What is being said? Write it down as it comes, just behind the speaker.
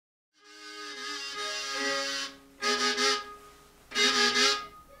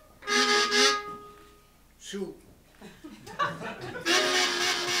shoe.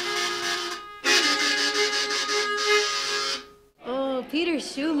 Oh, Peter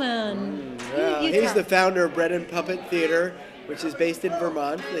Schumann. He's the founder of Bread and Puppet Theater, which is based in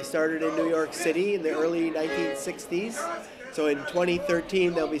Vermont. They started in New York City in the early 1960s. So in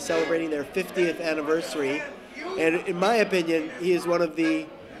 2013, they'll be celebrating their 50th anniversary. And in my opinion, he is one of the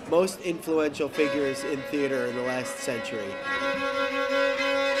most influential figures in theater in the last century.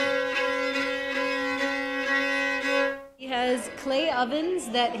 He has clay ovens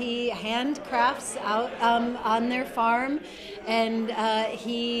that he handcrafts out on their farm, and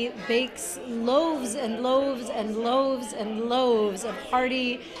he bakes loaves and loaves and loaves and loaves of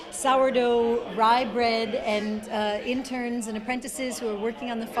hearty sourdough rye bread, and interns and apprentices who are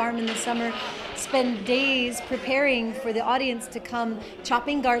working on the farm in the summer spend days preparing for the audience to come,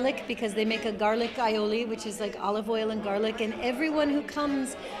 chopping garlic, because they make a garlic aioli, which is like olive oil and garlic, and everyone who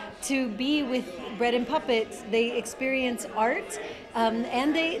comes to be with Bread and Puppet, they experience art,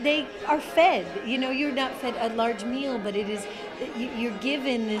 and they are fed. You know, you're not fed a large meal, but it is, you're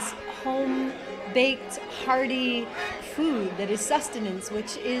given this home-baked, hearty food that is sustenance,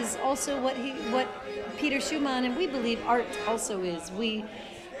 which is also what Peter Schumann, and we believe art also is.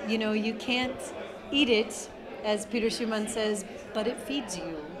 You know, you can't eat it, as Peter Schumann says, but it feeds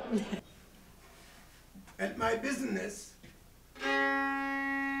you. And my business,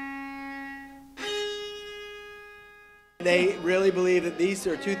 they really believe that these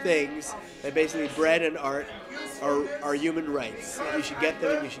are two things, that basically bread and art are human rights. You should get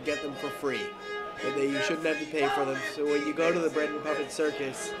them, and you should get them for free. But you shouldn't have to pay for them. So when you go to the Bread and Puppet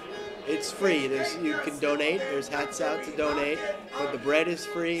Circus, it's free. You can donate. There's hats out to donate, but the bread is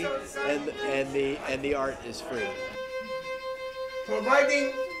free, and the art is free.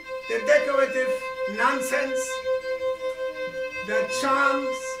 providing the decorative nonsense that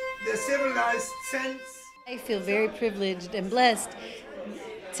charms the civilized sense. I feel very privileged and blessed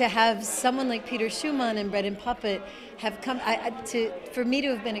to have someone like Peter Schumann and Bread and Puppet have come, for me to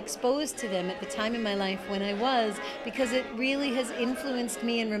have been exposed to them at the time in my life when I was, because it really has influenced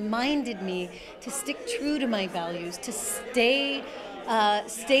me and reminded me to stick true to my values, to stay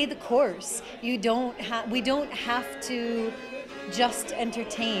the course. We don't have to just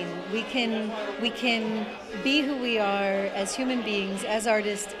entertain. We can be who we are as human beings, as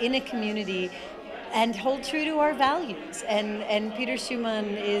artists in a community, and hold true to our values. And Peter Schumann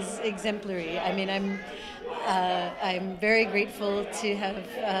is exemplary. I mean, I'm very grateful to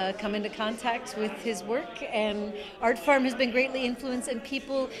have come into contact with his work, and ArtFarm has been greatly influenced, and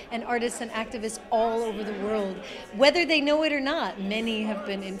people and artists and activists all over the world, whether they know it or not, many have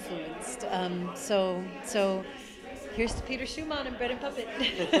been influenced. So here's to Peter Schumann and Bread and Puppet.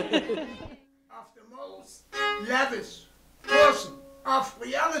 Of the most lavish portion of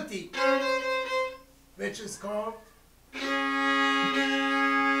reality, which is called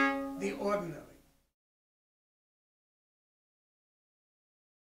the ordinary.